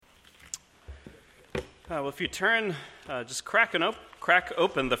Well, if you turn, just crack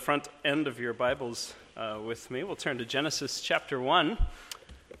open the front end of your Bibles with me. We'll turn to Genesis chapter 1.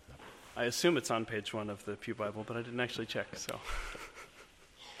 I assume it's on page 1 of the Pew Bible, but I didn't actually check, so.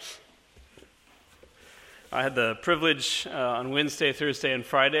 I had the privilege on Wednesday, Thursday, and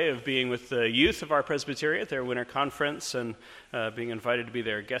Friday of being with the youth of our Presbyterian at their winter conference and being invited to be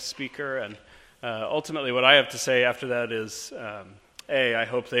their guest speaker. And ultimately what I have to say after that is, I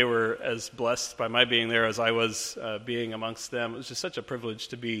hope they were as blessed by my being there as I was being amongst them. It was just such a privilege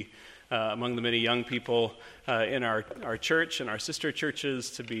to be among the many young people in our church and our sister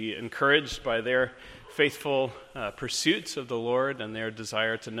churches, to be encouraged by their faithful pursuits of the Lord and their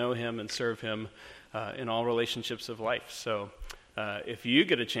desire to know Him and serve Him in all relationships of life. So if you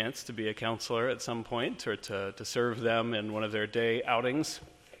get a chance to be a counselor at some point or to serve them in one of their day outings,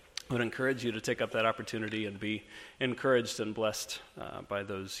 I would encourage you to take up that opportunity and be encouraged and blessed by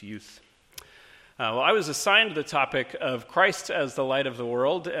those youth. I was assigned the topic of Christ as the light of the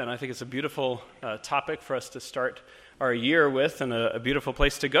world, and I think it's a beautiful topic for us to start our year with, and a beautiful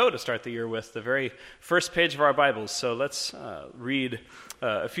place to go to start the year with, the very first page of our Bibles. So let's read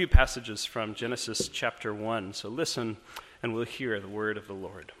a few passages from Genesis chapter 1. So listen, and we'll hear the word of the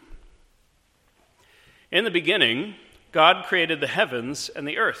Lord. In the beginning, God created the heavens and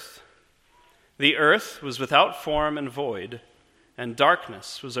the earth. The earth was without form and void, and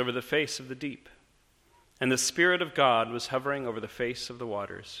darkness was over the face of the deep. And the Spirit of God was hovering over the face of the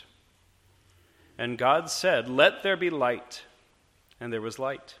waters. And God said, "Let there be light," and there was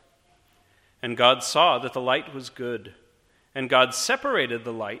light. And God saw that the light was good, and God separated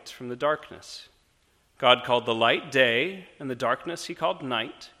the light from the darkness. God called the light day, and the darkness He called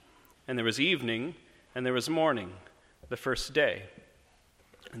night. And there was evening, and there was morning, the first day.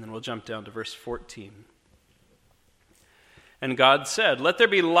 And then we'll jump down to verse 14. And God said, "Let there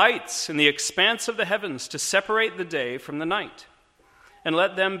be lights in the expanse of the heavens to separate the day from the night, and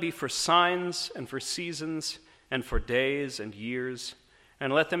let them be for signs and for seasons and for days and years,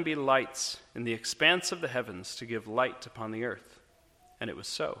 and let them be lights in the expanse of the heavens to give light upon the earth." And it was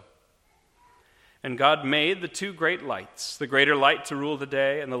so. And God made the two great lights, the greater light to rule the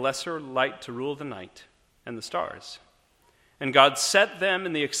day and the lesser light to rule the night, and the stars. And God set them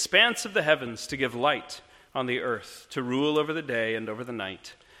in the expanse of the heavens to give light on the earth, to rule over the day and over the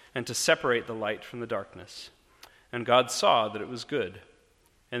night, and to separate the light from the darkness. And God saw that it was good.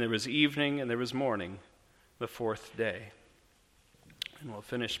 And there was evening and there was morning, the fourth day. And we'll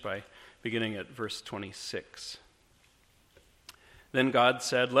finish by beginning at verse 26. Then God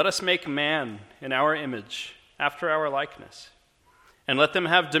said, "Let us make man in our image, after our likeness. And let them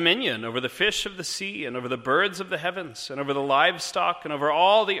have dominion over the fish of the sea, and over the birds of the heavens, and over the livestock, and over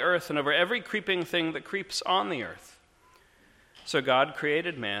all the earth, and over every creeping thing that creeps on the earth." So God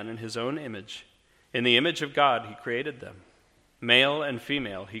created man in His own image. In the image of God He created them. Male and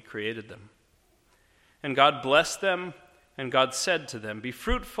female He created them. And God blessed them, and God said to them, "Be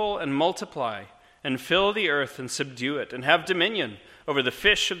fruitful and multiply, and fill the earth and subdue it, and have dominion over the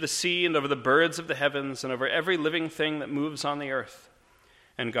fish of the sea, and over the birds of the heavens, and over every living thing that moves on the earth."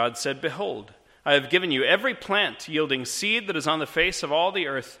 And God said, "Behold, I have given you every plant yielding seed that is on the face of all the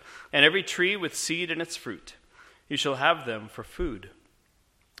earth, and every tree with seed in its fruit. You shall have them for food.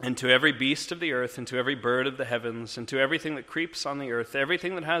 And to every beast of the earth, and to every bird of the heavens, and to everything that creeps on the earth,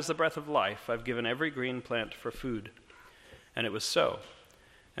 everything that has the breath of life, I've given every green plant for food." And it was so.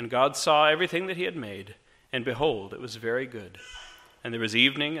 And God saw everything that He had made, and behold, it was very good. And there was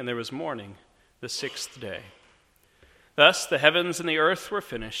evening, and there was morning, the sixth day. Thus the heavens and the earth were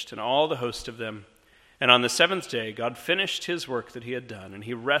finished, and all the host of them. And on the seventh day God finished His work that He had done, and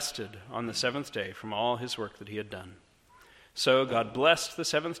He rested on the seventh day from all His work that He had done. So God blessed the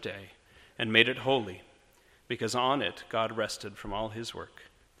seventh day and made it holy, because on it God rested from all His work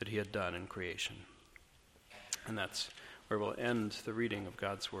that He had done in creation. And that's where we'll end the reading of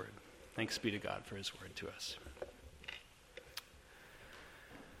God's word. Thanks be to God for His word to us.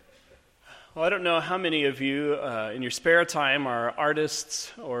 Well, I don't know how many of you in your spare time are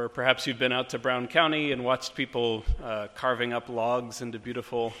artists, or perhaps you've been out to Brown County and watched people carving up logs into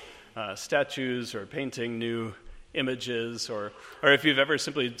beautiful statues or painting new images, or if you've ever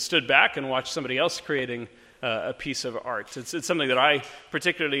simply stood back and watched somebody else creating a piece of art. It's something that I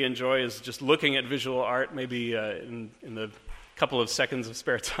particularly enjoy, is just looking at visual art, maybe in the couple of seconds of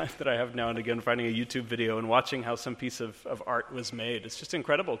spare time that I have now and again, finding a YouTube video and watching how some piece of art was made. It's just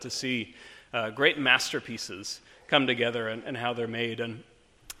incredible to see great masterpieces come together and how they're made. And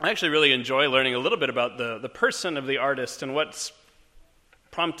I actually really enjoy learning a little bit about the person of the artist and what's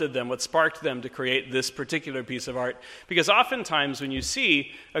prompted them, what sparked them to create this particular piece of art. Because oftentimes when you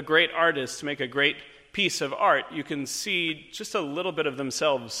see a great artist make a great piece of art, you can see just a little bit of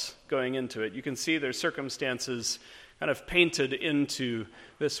themselves going into it. You can see their circumstances kind of painted into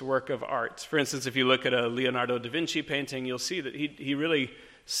this work of art. For instance, if you look at a Leonardo da Vinci painting, you'll see that he really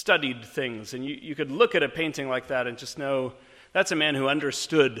studied things. And you could look at a painting like that and just know that's a man who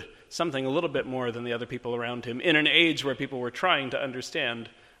understood something a little bit more than the other people around him in an age where people were trying to understand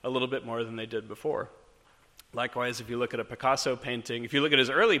a little bit more than they did before. Likewise, if you look at a Picasso painting, if you look at his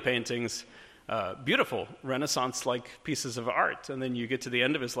early paintings, beautiful Renaissance-like pieces of art, and then you get to the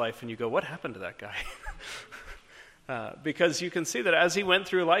end of his life and you go, what happened to that guy? Because you can see that as he went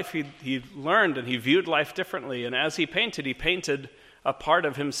through life, he learned and he viewed life differently, and as he painted a part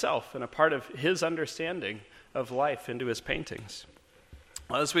of himself and a part of his understanding of life into his paintings.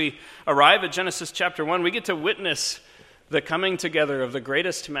 Well, as we arrive at Genesis chapter 1, we get to witness the coming together of the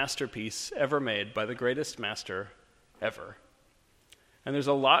greatest masterpiece ever made by the greatest master ever. And there's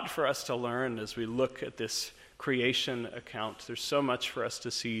a lot for us to learn as we look at this creation account. There's so much for us to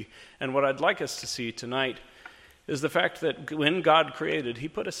see. And what I'd like us to see tonight is the fact that when God created, he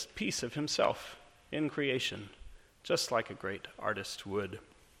put a piece of himself in creation, just like a great artist would.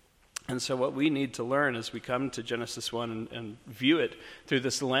 And so what we need to learn as we come to Genesis 1 and view it through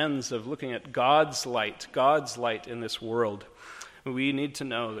this lens of looking at God's light in this world, we need to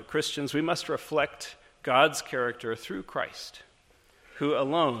know that Christians, we must reflect God's character through Christ, who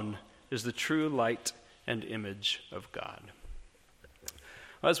alone is the true light and image of God.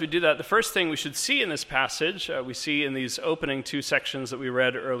 Well, as we do that, the first thing we should see in this passage, we see in these opening two sections that we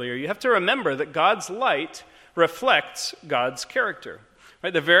read earlier, you have to remember that God's light reflects God's character.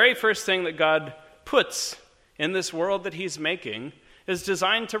 Right? The very first thing that God puts in this world that he's making is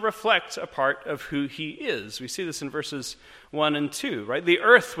designed to reflect a part of who he is. We see this in verses 1 and 2. Right? The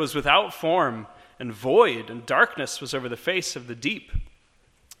earth was without form and void, and darkness was over the face of the deep.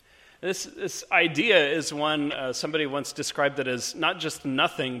 This idea is one, somebody once described it as not just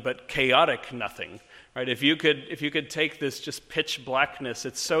nothing, but chaotic nothing. Right? If you could take this just pitch blackness,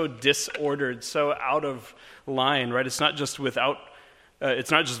 it's so disordered, so out of line. Right? It's not just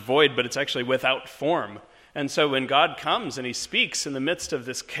void, but it's actually without form. And so when God comes and he speaks in the midst of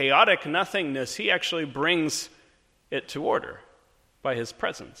this chaotic nothingness, he actually brings it to order by his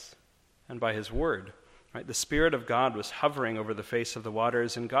presence and by his word. Right? The Spirit of God was hovering over the face of the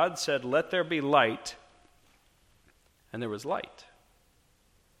waters, and God said, "Let there be light," and there was light.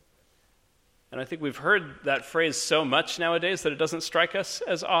 And I think we've heard that phrase so much nowadays that it doesn't strike us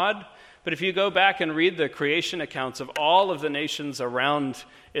as odd. But if you go back and read the creation accounts of all of the nations around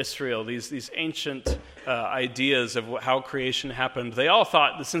Israel, these ancient ideas of how creation happened, they all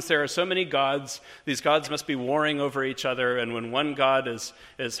thought that since there are so many gods, these gods must be warring over each other, and when one god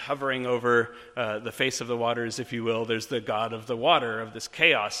is hovering over the face of the waters, if you will, there's the god of the water, of this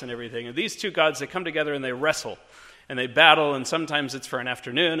chaos and everything. And these two gods, they come together and they wrestle. And they battle, and sometimes it's for an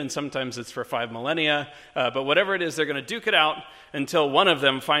afternoon, and sometimes it's for 5 millennia. But whatever it is, they're going to duke it out until one of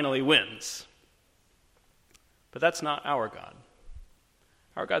them finally wins. But that's not our God.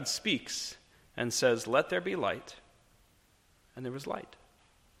 Our God speaks and says, "Let there be light," and there was light.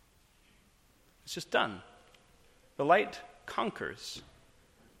 It's just done. The light conquers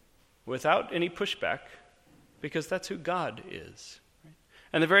without any pushback, because that's who God is.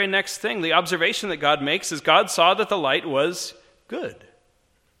 And the very next thing, the observation that God makes is God saw that the light was good.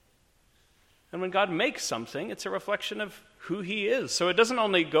 And when God makes something, it's a reflection of who he is. So it doesn't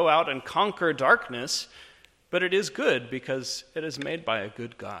only go out and conquer darkness, but it is good because it is made by a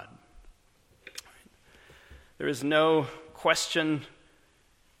good God. There is no question,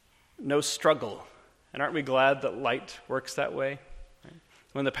 no struggle. And aren't we glad that light works that way?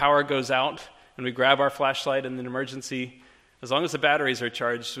 When the power goes out and we grab our flashlight in an emergency, as long as the batteries are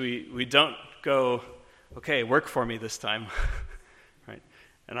charged, we don't go, "Okay, work for me this time." Right?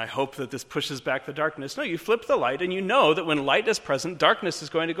 And I hope that this pushes back the darkness. No, you flip the light, and you know that when light is present, darkness is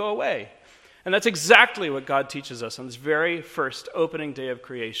going to go away. And that's exactly what God teaches us on this very first opening day of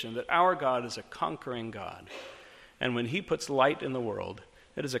creation, that our God is a conquering God. And when he puts light in the world,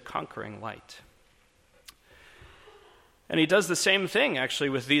 it is a conquering light. And he does the same thing, actually,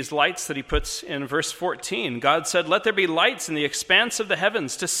 with these lights that he puts in verse 14. God said, "Let there be lights in the expanse of the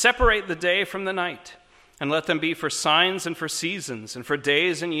heavens to separate the day from the night, and let them be for signs and for seasons and for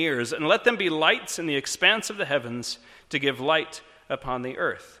days and years, and let them be lights in the expanse of the heavens to give light upon the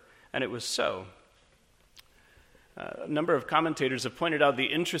earth." And it was so. A number of commentators have pointed out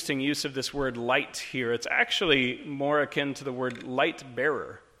the interesting use of this word light here. It's actually more akin to the word light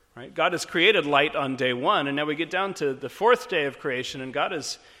bearer. Right? God has created light on day 1, and now we get down to the 4th day of creation, and God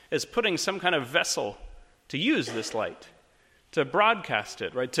is putting some kind of vessel to use this light, to broadcast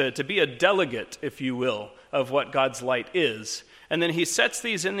it, right? To be a delegate, if you will, of what God's light is. And then he sets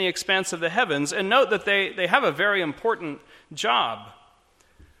these in the expanse of the heavens. And note that they have a very important job.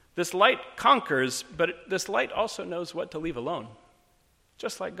 This light conquers, but this light also knows what to leave alone,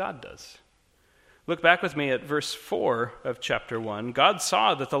 just like God does. Look back with me at verse 4 of chapter 1. God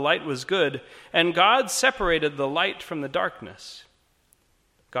saw that the light was good, and God separated the light from the darkness.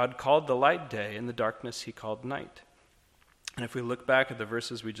 God called the light day, and the darkness he called night. And if we look back at the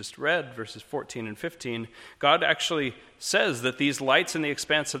verses we just read, verses 14 and 15, God actually says that these lights in the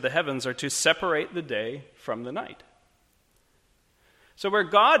expanse of the heavens are to separate the day from the night. So where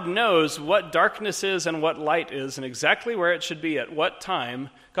God knows what darkness is and what light is and exactly where it should be at what time,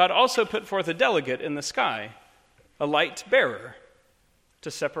 God also put forth a delegate in the sky, a light bearer,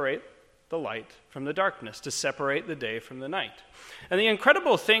 to separate the light from the darkness, to separate the day from the night. And the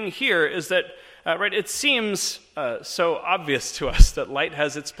incredible thing here is that, it seems so obvious to us that light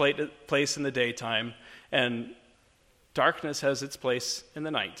has its place in the daytime and darkness has its place in the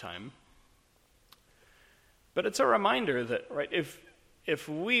nighttime. But it's a reminder that, if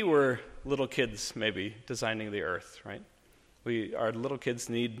we were little kids maybe designing the earth, our little kids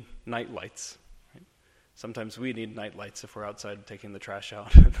need night lights. Right? Sometimes we need night lights if we're outside taking the trash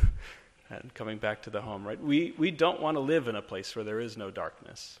out and coming back to the home, right? We don't want to live in a place where there is no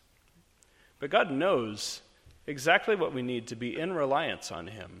darkness. But God knows exactly what we need to be in reliance on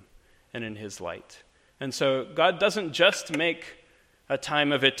him and in his light. And so God doesn't just make a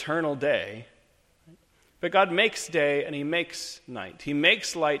time of eternal day, but God makes day and he makes night. He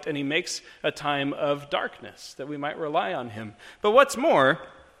makes light and he makes a time of darkness that we might rely on him. But what's more,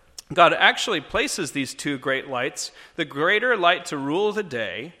 God actually places these two great lights, the greater light to rule the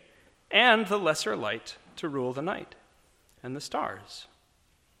day and the lesser light to rule the night and the stars.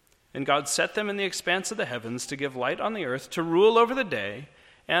 And God set them in the expanse of the heavens to give light on the earth, to rule over the day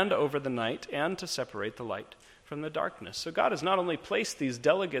and over the night, and to separate the light from the darkness. So God has not only placed these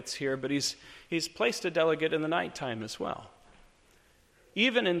delegates here, but he's placed a delegate in the nighttime as well.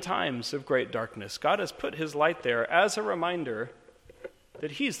 Even in times of great darkness, God has put his light there as a reminder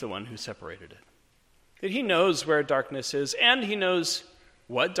that he's the one who separated it. That he knows where darkness is, and he knows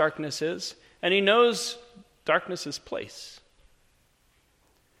what darkness is, and he knows darkness's place.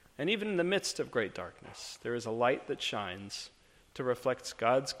 And even in the midst of great darkness, there is a light that shines to reflect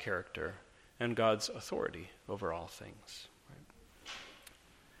God's character and God's authority over all things.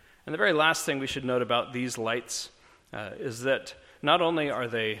 And the very last thing we should note about these lights is that not only are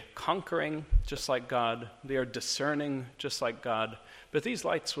they conquering just like God, they are discerning just like God, but these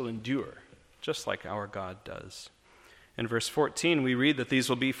lights will endure just like our God does. In verse 14, we read that these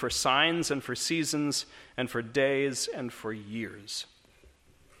will be for signs and for seasons and for days and for years.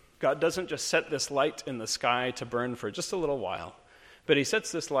 God doesn't just set this light in the sky to burn for just a little while, but he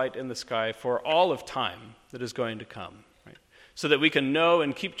sets this light in the sky for all of time that is going to come, so that we can know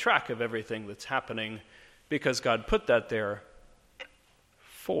and keep track of everything that's happening, because God put that there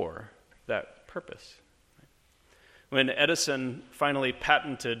for that purpose. When Edison finally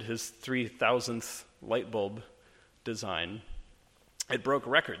patented his 3,000th light bulb design, it broke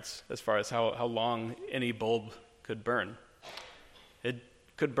records as far as how long any bulb could burn. It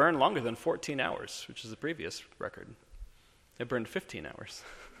could burn longer than 14 hours, which is the previous record. It burned 15 hours.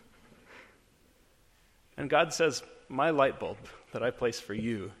 And God says, my light bulb that I place for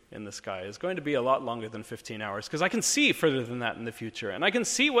you in the sky is going to be a lot longer than 15 hours, because I can see further than that in the future, and I can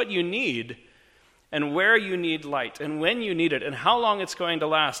see what you need and where you need light and when you need it and how long it's going to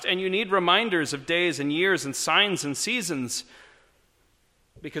last. And you need reminders of days and years and signs and seasons,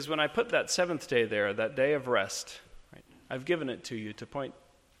 because when I put that seventh day there, that day of rest, I've given it to you to point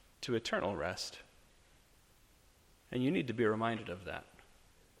to eternal rest. And you need to be reminded of that.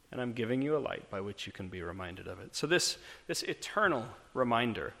 And I'm giving you a light by which you can be reminded of it. So this eternal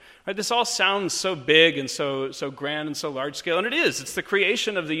reminder, this all sounds so big and so grand and so large scale, and it is. It's the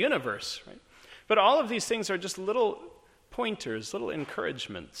creation of the universe, right? But all of these things are just little pointers, little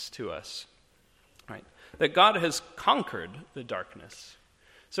encouragements to us, right? That God has conquered the darkness.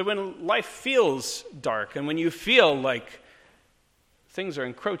 So when life feels dark, and when you feel like things are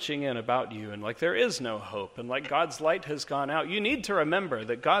encroaching in about you, and like there is no hope, and like God's light has gone out, you need to remember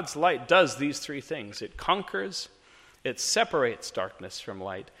that God's light does these three things. It conquers, it separates darkness from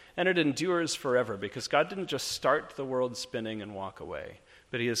light, and it endures forever, because God didn't just start the world spinning and walk away,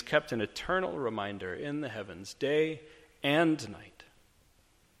 but he has kept an eternal reminder in the heavens, day and night,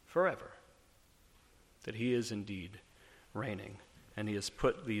 forever, that he is indeed reigning. And he has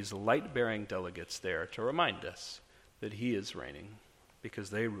put these light-bearing delegates there to remind us that he is reigning,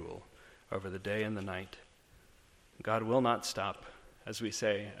 because they rule over the day and the night, God will not stop, as we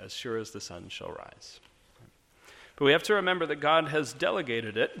say, as sure as the sun shall rise. But we have to remember that God has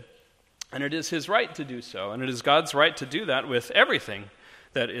delegated it, and it is his right to do so, and it is God's right to do that with everything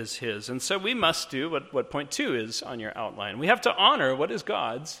that is his. And so we must do what point 2 is on your outline. We have to honor what is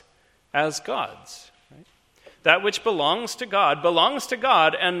God's as God's. Right? That which belongs to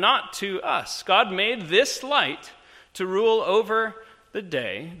God and not to us. God made this light to rule over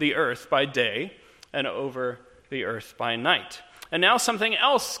the earth by day, and over the earth by night. And now something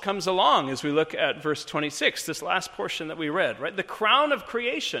else comes along as we look at verse 26, this last portion that we read, right? The crown of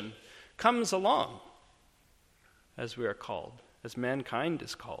creation comes along as we are called, as mankind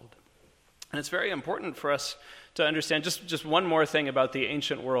is called. And it's very important for us to understand just one more thing about the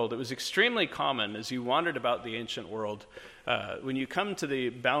ancient world. It was extremely common as you wandered about the ancient world, when you come to the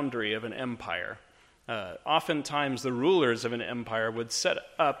boundary of an empire, oftentimes the rulers of an empire would set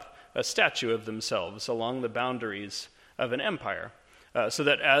up a statue of themselves along the boundaries of an empire, so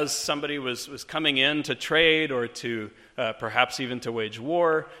that as somebody was coming in to trade or to perhaps even to wage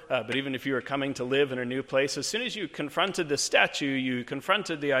war, but even if you were coming to live in a new place, as soon as you confronted the statue, you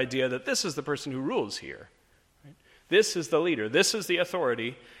confronted the idea that this is the person who rules here. Right? This is the leader. This is the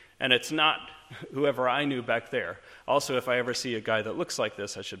authority, and it's not whoever I knew back there. Also, if I ever see a guy that looks like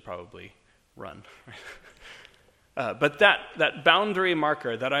this, I should probably run. But that boundary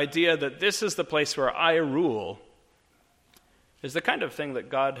marker, that idea that this is the place where I rule, is the kind of thing that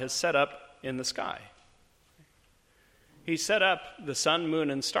God has set up in the sky. He set up the sun,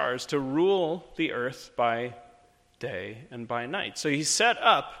 moon, and stars to rule the earth by day and by night. So he set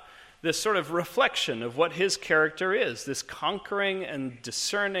up this sort of reflection of what his character is. This conquering and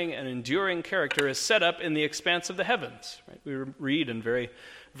discerning and enduring character is set up in the expanse of the heavens. Right? We read in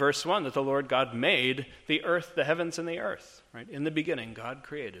verse 1 that the Lord God made the earth, the heavens and the earth. Right? In the beginning, God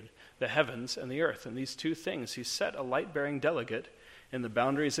created the heavens and the earth. And these two things, he set a light-bearing delegate in the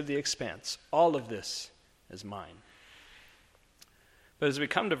boundaries of the expanse. All of this is mine. But as we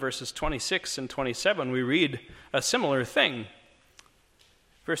come to verses 26 and 27, we read a similar thing.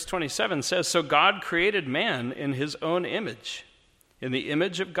 Verse 27 says, "So God created man in his own image. In the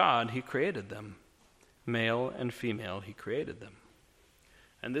image of God he created them. Male and female he created them."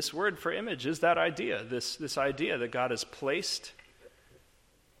 And this word for image is that idea, this idea that God has placed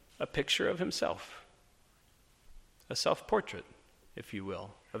a picture of himself, a self-portrait, if you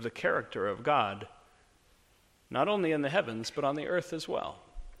will, of the character of God, not only in the heavens, but on the earth as well.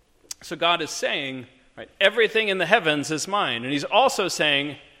 So God is saying, right, everything in the heavens is mine. And he's also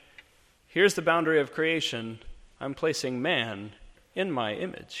saying, here's the boundary of creation. I'm placing man in my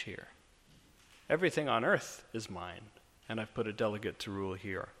image here. Everything on earth is mine, and I've put a delegate to rule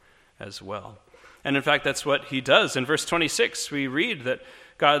here as well. And in fact, that's what he does. In verse 26, we read that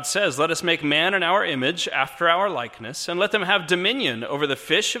God says, "Let us make man in our image, after our likeness, and let them have dominion over the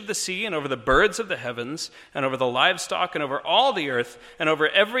fish of the sea, and over the birds of the heavens, and over the livestock, and over all the earth, and over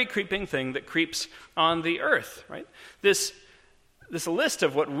every creeping thing that creeps on the earth." Right? This list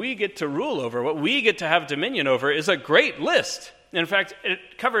of what we get to rule over, what we get to have dominion over, is a great list. In fact,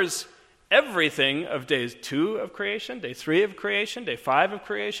 it covers everything of days 2 of creation, day 3 of creation, day 5 of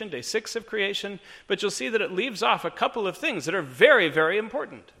creation, day 6 of creation, but you'll see that it leaves off a couple of things that are very, very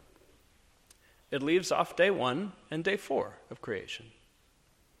important. It leaves off day 1 and day 4 of creation.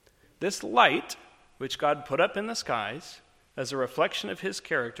 This light, which God put up in the skies as a reflection of his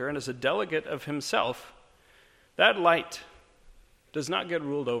character and as a delegate of himself, that light does not get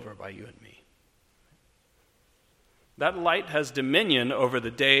ruled over by you and me. That light has dominion over the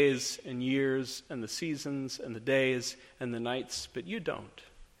days and years and the seasons and the days and the nights, but you don't,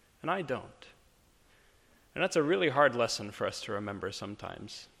 and I don't. And that's a really hard lesson for us to remember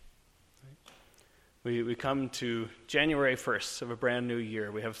sometimes. We come to January 1st of a brand new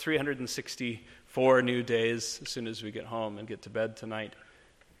year. We have 364 new days as soon as we get home and get to bed tonight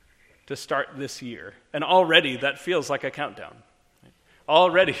to start this year. And already that feels like a countdown.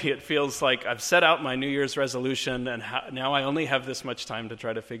 Already it feels like I've set out my New Year's resolution and now I only have this much time to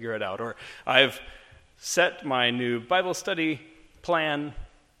try to figure it out. Or I've set my new Bible study plan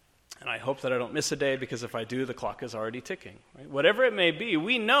and I hope that I don't miss a day because if I do, the clock is already ticking. Right? Whatever it may be,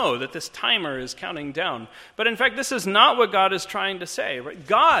 we know that this timer is counting down. But in fact, this is not what God is trying to say. Right?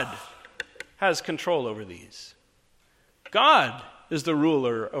 God has control over these. God is the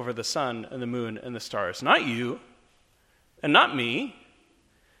ruler over the sun and the moon and the stars, not you and not me.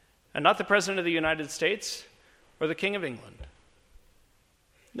 And not the President of the United States or the King of England.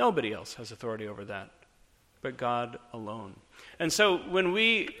 Nobody else has authority over that but God alone. And so when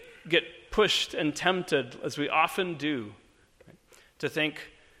we get pushed and tempted, as we often do, right, to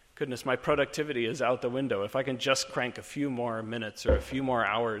think, goodness, my productivity is out the window. If I can just crank a few more minutes or a few more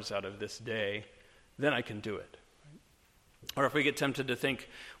hours out of this day, then I can do it. Or if we get tempted to think,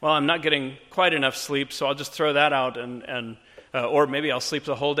 well, I'm not getting quite enough sleep, so I'll just throw that out, or maybe I'll sleep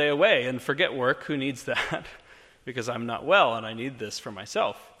the whole day away and forget work. Who needs that? Because I'm not well and I need this for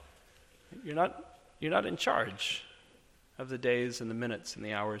myself. You're not in charge of the days and the minutes and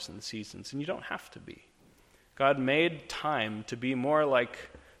the hours and the seasons, and you don't have to be. God made time to be more like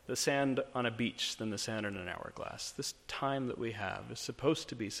the sand on a beach than the sand in an hourglass. This time that we have is supposed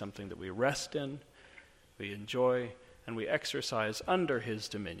to be something that we rest in, we enjoy, and we exercise under his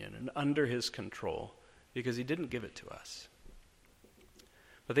dominion and under his control, because he didn't give it to us.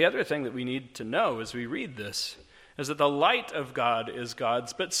 But the other thing that we need to know as we read this is that the light of God is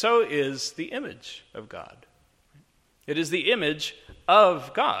God's, but so is the image of God. It is the image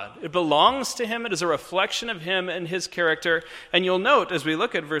of God. It belongs to him. It is a reflection of him and his character. And you'll note as we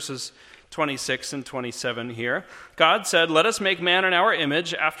look at verses 26 and 27 here, God said, "Let us make man in our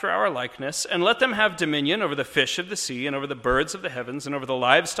image, after our likeness, and let them have dominion over the fish of the sea, and over the birds of the heavens, and over the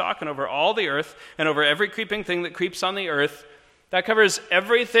livestock, and over all the earth, and over every creeping thing that creeps on the earth." That covers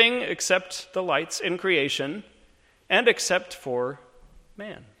everything except the lights in creation, and except for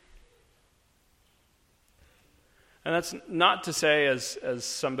man. And that's not to say, as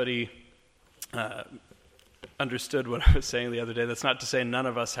somebody understood what I was saying the other day, that's not to say none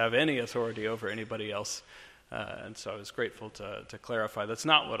of us have any authority over anybody else. And so I was grateful to clarify. That's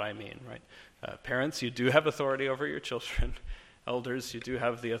not what I mean, right? Parents, you do have authority over your children. Elders, you do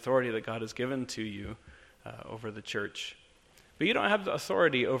have the authority that God has given to you over the church. But you don't have the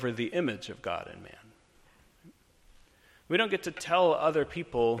authority over the image of God in man. We don't get to tell other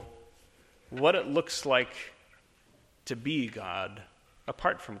people what it looks like to be God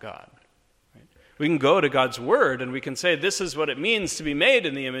apart from God. Right? We can go to God's word and we can say, this is what it means to be made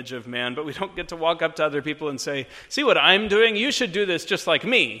in the image of man, but we don't get to walk up to other people and say, see what I'm doing? You should do this just like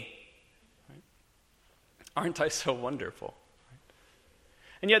me. Right? Aren't I so wonderful?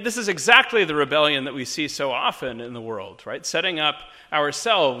 And yet this is exactly the rebellion that we see so often in the world, right? Setting up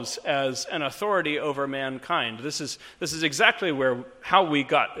ourselves as an authority over mankind. This is exactly how we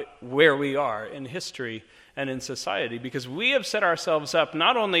got where we are in history and in society, because we have set ourselves up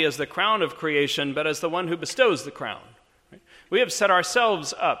not only as the crown of creation, but as the one who bestows the crown. Right? We have set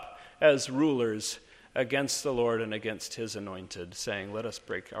ourselves up as rulers against the Lord and against his anointed, saying, let us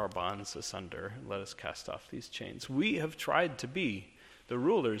break our bonds asunder, let us cast off these chains. We have tried to be the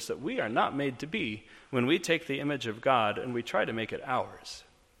rulers that we are not made to be when we take the image of God and we try to make it ours.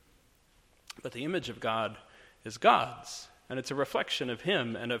 But the image of God is God's, and it's a reflection of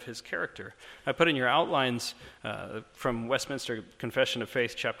him and of his character. I put in your outlines from Westminster Confession of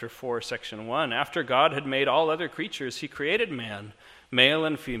Faith, chapter 4, section 1, after God had made all other creatures, he created man, male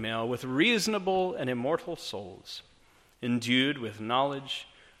and female, with reasonable and immortal souls, endued with knowledge,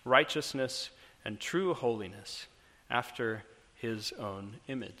 righteousness, and true holiness, after his own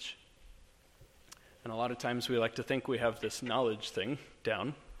image. And a lot of times we like to think we have this knowledge thing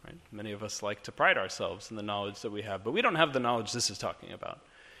down. Right? Many of us like to pride ourselves in the knowledge that we have, but we don't have the knowledge this is talking about.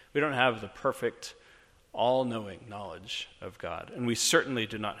 We don't have the perfect, all-knowing knowledge of God, and we certainly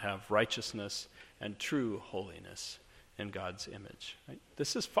do not have righteousness and true holiness in God's image. Right?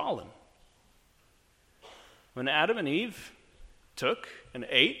 This is fallen. When Adam and Eve took and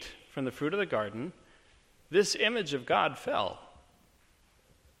ate from the fruit of the garden, this image of God fell.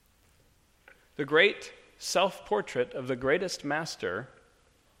 The great self-portrait of the greatest master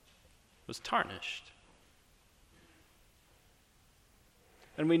was tarnished.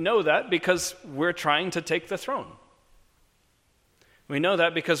 And we know that because we're trying to take the throne. We know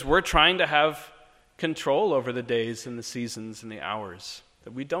that because we're trying to have control over the days and the seasons and the hours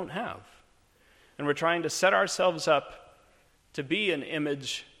that we don't have. And we're trying to set ourselves up to be an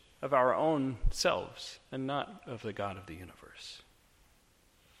image of our own selves and not of the God of the universe.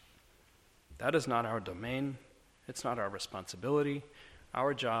 That is not our domain. It's not our responsibility.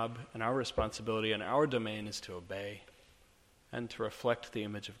 Our job and our responsibility and our domain is to obey and to reflect the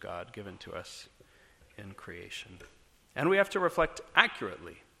image of God given to us in creation. And we have to reflect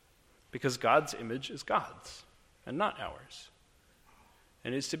accurately, because God's image is God's and not ours.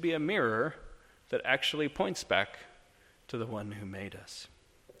 And is to be a mirror that actually points back to the one who made us.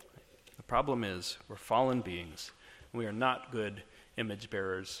 The problem is we're fallen beings. We are not good image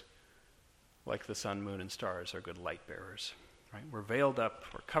bearers like the sun, moon, and stars are good light bearers. Right? We're veiled up,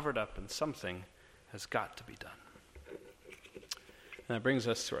 we're covered up, and something has got to be done. And that brings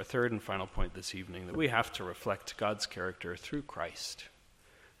us to our third and final point this evening, that we have to reflect God's character through Christ,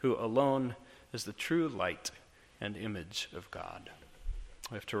 who alone is the true light and image of God.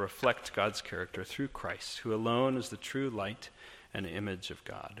 We have to reflect God's character through Christ, who alone is the true light and image of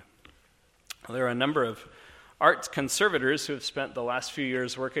God. Well, there are a number of art conservators who have spent the last few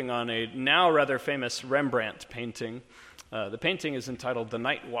years working on a now rather famous Rembrandt painting. The painting is entitled The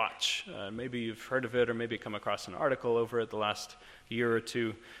Night Watch. Maybe you've heard of it or maybe come across an article over it the last year or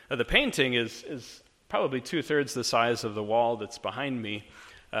two. The painting is probably 2/3 the size of the wall that's behind me,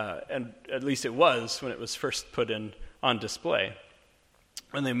 and at least it was when it was first put on display.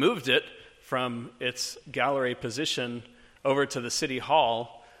 When they moved it from its gallery position over to the City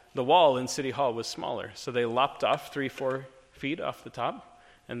Hall, the wall in City Hall was smaller. So they lopped off 3-4 feet off the top,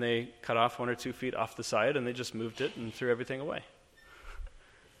 and they cut off 1 or 2 feet off the side, and they just moved it and threw everything away.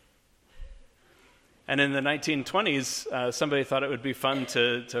 And in the 1920s, somebody thought it would be fun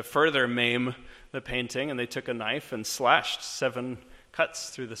to further maim the painting, and they took a knife and slashed 7 cuts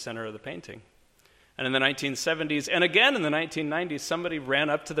through the center of the painting. And in the 1970s, and again in the 1990s, somebody ran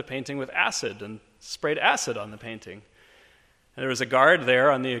up to the painting with acid and sprayed acid on the painting. And there was a guard there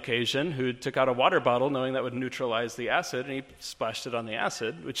on the occasion who took out a water bottle knowing that would neutralize the acid, and he splashed it on the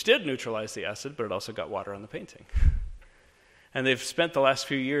acid, which did neutralize the acid, but it also got water on the painting. And they've spent the last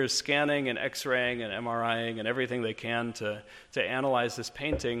few years scanning and X-raying and MRIing and everything they can to analyze this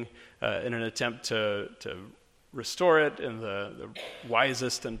painting in an attempt to restore it in the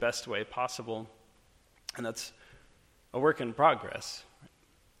wisest and best way possible. And that's a work in progress.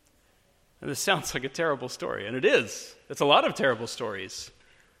 And this sounds like a terrible story, and it is. It's a lot of terrible stories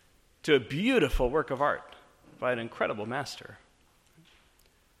to a beautiful work of art by an incredible master.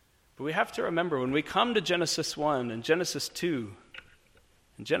 But we have to remember, when we come to Genesis 1 and Genesis 2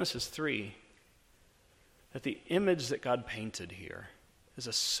 and Genesis 3, that the image that God painted here is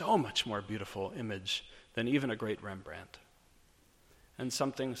a so much more beautiful image than even a great Rembrandt. And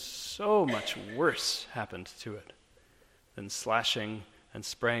something so much worse happened to it than slashing and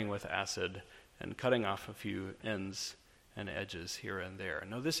spraying with acid and cutting off a few ends and edges here and there.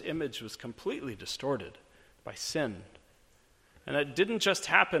 No, this image was completely distorted by sin. And it didn't just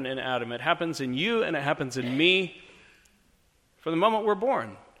happen in Adam. It happens in you and it happens in me from the moment we're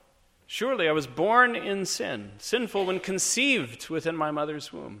born. Surely I was born in sin, sinful when conceived within my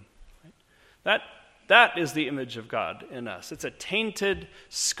mother's womb. That is the image of God in us. It's a tainted,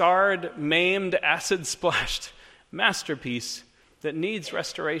 scarred, maimed, acid-splashed masterpiece that needs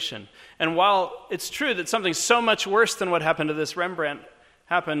restoration. And while it's true that something so much worse than what happened to this Rembrandt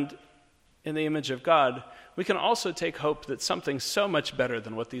happened in the image of God, we can also take hope that something so much better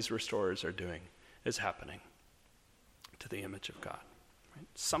than what these restorers are doing is happening to the image of God. Right?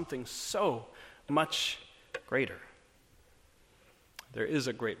 Something so much greater. There is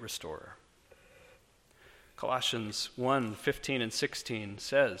a great restorer. Colossians 1:15 and 16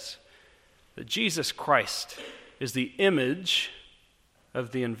 says that Jesus Christ is the image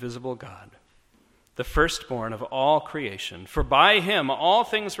of the invisible God, the firstborn of all creation. For by him all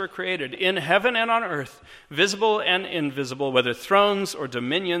things were created, in heaven and on earth, visible and invisible, whether thrones or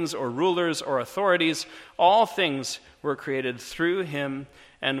dominions or rulers or authorities, all things were created through him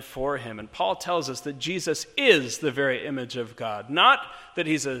and for him. And Paul tells us that Jesus is the very image of God, not that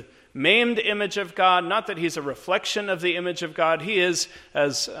he's a maimed image of God, not that he's a reflection of the image of God. He is,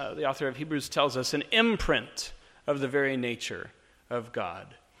 as the author of Hebrews tells us, an imprint of the very nature of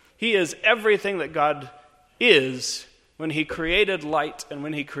God. He is everything that God is when he created light and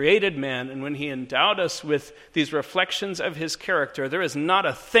when he created man and when he endowed us with these reflections of his character. There is not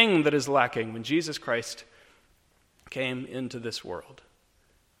a thing that is lacking when Jesus Christ came into this world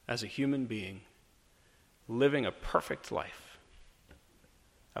as a human being, living a perfect life.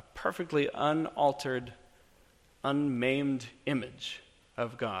 A perfectly unaltered, unmaimed image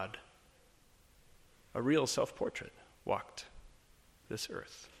of God. A real self-portrait walked this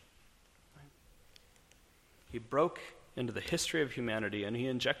earth. He broke into the history of humanity and he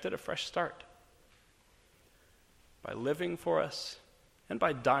injected a fresh start by living for us and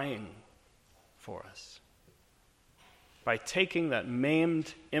by dying for us. By taking that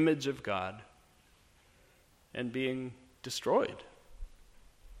maimed image of God and being destroyed.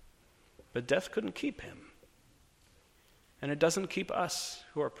 But death couldn't keep him. And it doesn't keep us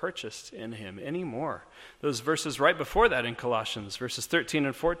who are purchased in him anymore. Those verses right before that in Colossians, verses 13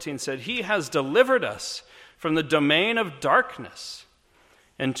 and 14 said, he has delivered us from the domain of darkness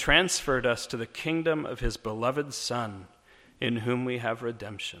and transferred us to the kingdom of his beloved Son, in whom we have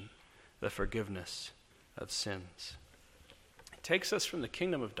redemption, the forgiveness of sins. He takes us from the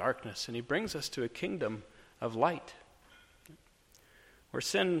kingdom of darkness and he brings us to a kingdom of light, where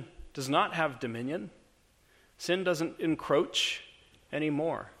sin does not have dominion. Sin doesn't encroach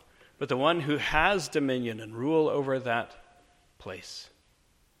anymore. But the one who has dominion and rule over that place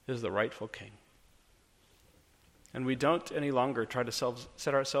is the rightful king. And we don't any longer try to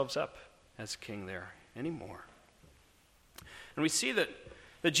set ourselves up as king there anymore. And we see that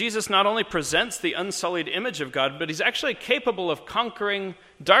Jesus not only presents the unsullied image of God, but he's actually capable of conquering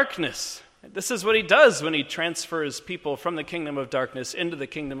darkness. This is what he does when he transfers people from the kingdom of darkness into the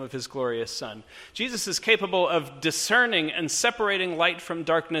kingdom of his glorious Son. Jesus is capable of discerning and separating light from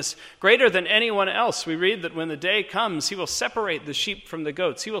darkness greater than anyone else. We read that when the day comes, he will separate the sheep from the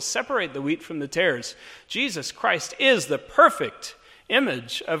goats. He will separate the wheat from the tares. Jesus Christ is the perfect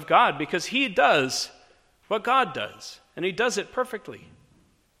image of God because he does what God does, and he does it perfectly.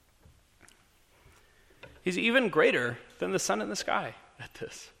 He's even greater than the sun in the sky at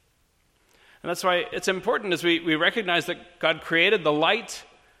this. And that's why it's important as we recognize that God created the light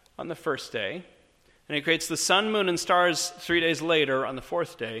on the first day, and he creates the sun, moon, and stars 3 days later on the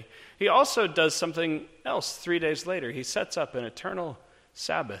fourth day. He also does something else 3 days later. He sets up an eternal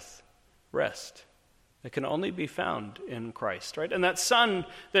Sabbath rest that can only be found in Christ, right? And that sun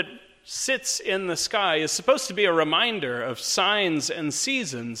that sits in the sky is supposed to be a reminder of signs and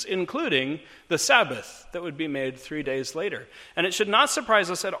seasons, including the Sabbath that would be made 3 days later. And it should not surprise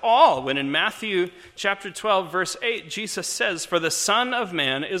us at all when in Matthew chapter 12, verse 8, Jesus says, "For the Son of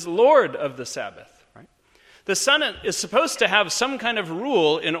Man is Lord of the Sabbath." Right? The Son is supposed to have some kind of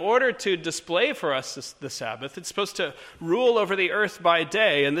rule in order to display for us the Sabbath. It's supposed to rule over the earth by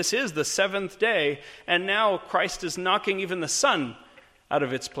day, and this is the seventh day, and now Christ is knocking even the sun out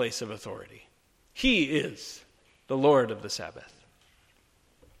of its place of authority. He is the Lord of the Sabbath.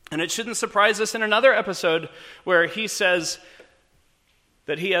 And it shouldn't surprise us in another episode where he says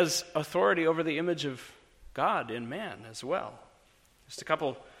that he has authority over the image of God in man as well. Just a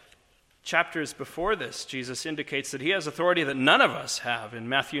couple chapters before this, Jesus indicates that he has authority that none of us have in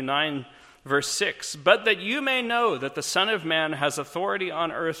Matthew 9, verse 6. "But that you may know that the Son of Man has authority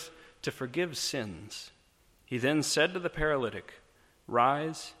on earth to forgive sins." He then said to the paralytic,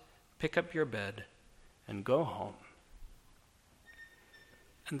 "Rise, pick up your bed, and go home."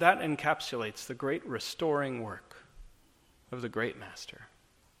 And that encapsulates the great restoring work of the great Master.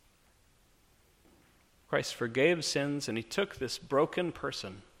 Christ forgave sins, and he took this broken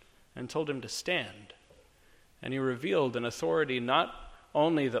person and told him to stand. And he revealed an authority not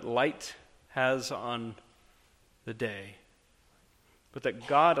only that light has on the day, but that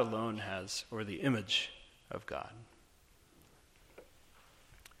God alone has, or the image of God.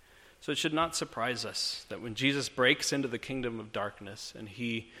 So it should not surprise us that when Jesus breaks into the kingdom of darkness and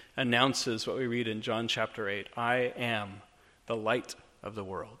he announces what we read in John chapter 8, "I am the light of the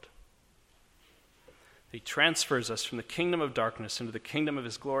world." He transfers us from the kingdom of darkness into the kingdom of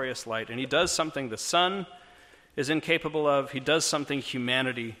his glorious light, and he does something the sun is incapable of. He does something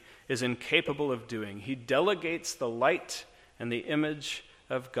humanity is incapable of doing. He delegates the light and the image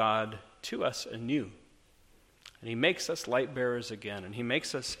of God to us anew. And he makes us light bearers again, and he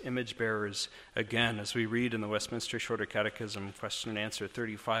makes us image bearers again, as we read in the Westminster Shorter Catechism, question and answer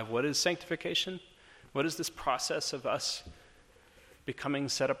 35. What is sanctification? What is this process of us becoming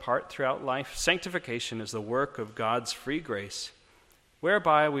set apart throughout life? Sanctification is the work of God's free grace,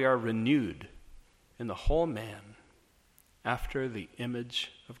 whereby we are renewed in the whole man after the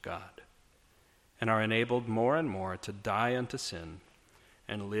image of God, and are enabled more and more to die unto sin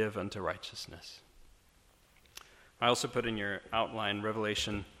and live unto righteousness. I also put in your outline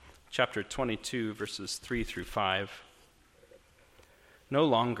Revelation chapter 22, verses 3 through 5. "No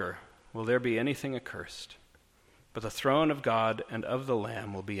longer will there be anything accursed, but the throne of God and of the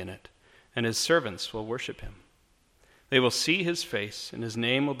Lamb will be in it, and his servants will worship him. They will see his face, and his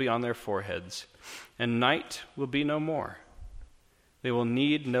name will be on their foreheads, and night will be no more. They will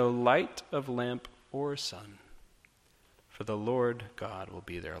need no light of lamp or sun, for the Lord God will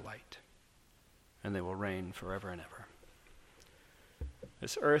be their light, and they will reign forever and ever."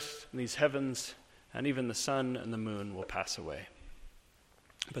 This earth and these heavens and even the sun and the moon will pass away,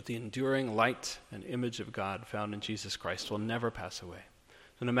 but the enduring light and image of God found in Jesus Christ will never pass away.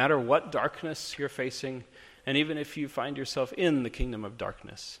 So no matter what darkness you're facing, and even if you find yourself in the kingdom of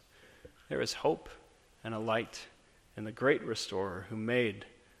darkness, there is hope and a light in the great restorer who made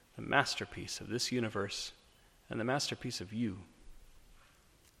the masterpiece of this universe and the masterpiece of you,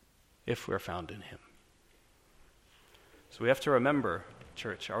 if we're found in him. So we have to remember,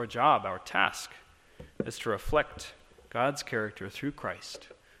 church, our job, our task, is to reflect God's character through Christ,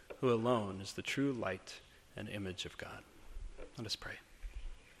 who alone is the true light and image of God. Let us pray.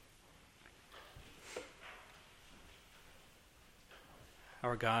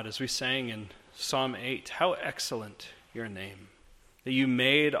 Our God, as we sang in Psalm 8, how excellent your name, that you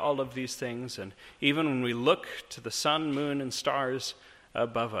made all of these things, and even when we look to the sun, moon, and stars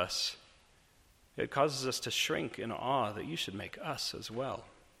above us. It causes us to shrink in awe that you should make us as well.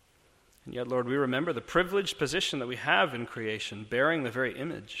 And yet, Lord, we remember the privileged position that we have in creation, bearing the very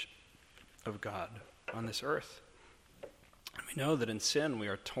image of God on this earth. And we know that in sin we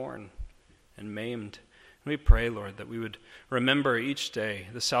are torn and maimed. And we pray, Lord, that we would remember each day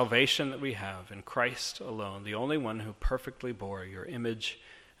the salvation that we have in Christ alone, the only one who perfectly bore your image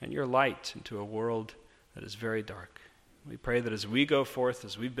and your light into a world that is very dark. We pray that as we go forth,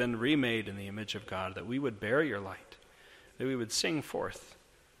 as we've been remade in the image of God, that we would bear your light, that we would sing forth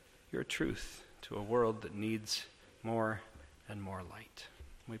your truth to a world that needs more and more light.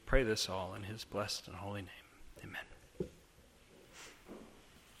 We pray this all in his blessed and holy name. Amen.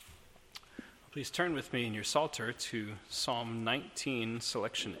 Please turn with me in your Psalter to Psalm 19,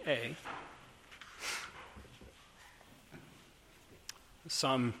 selection A. The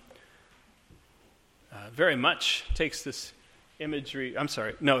Psalm very much takes this imagery. I'm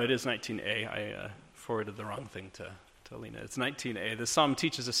sorry, no, it is 19A. I forwarded the wrong thing to Lena. It's 19a. The psalm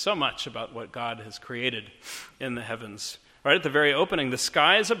teaches us so much about what God has created in the heavens. Right at the very opening, the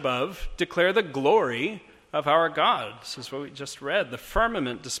skies above declare the glory of our God. This is what we just read. The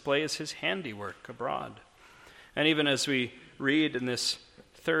firmament displays his handiwork abroad. And even as we read in this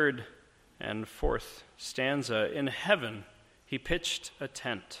third and fourth stanza, in heaven he pitched a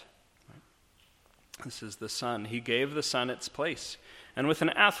tent. This is the sun. He gave the sun its place, and with an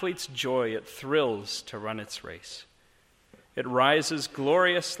athlete's joy it thrills to run its race. It rises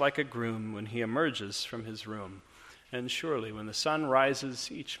glorious like a groom when he emerges from his room. And surely when the sun rises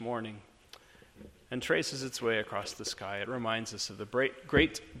each morning and traces its way across the sky, it reminds us of the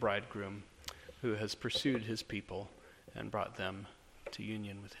great bridegroom who has pursued his people and brought them to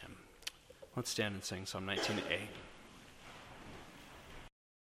union with him. Let's stand and sing Psalm 19a.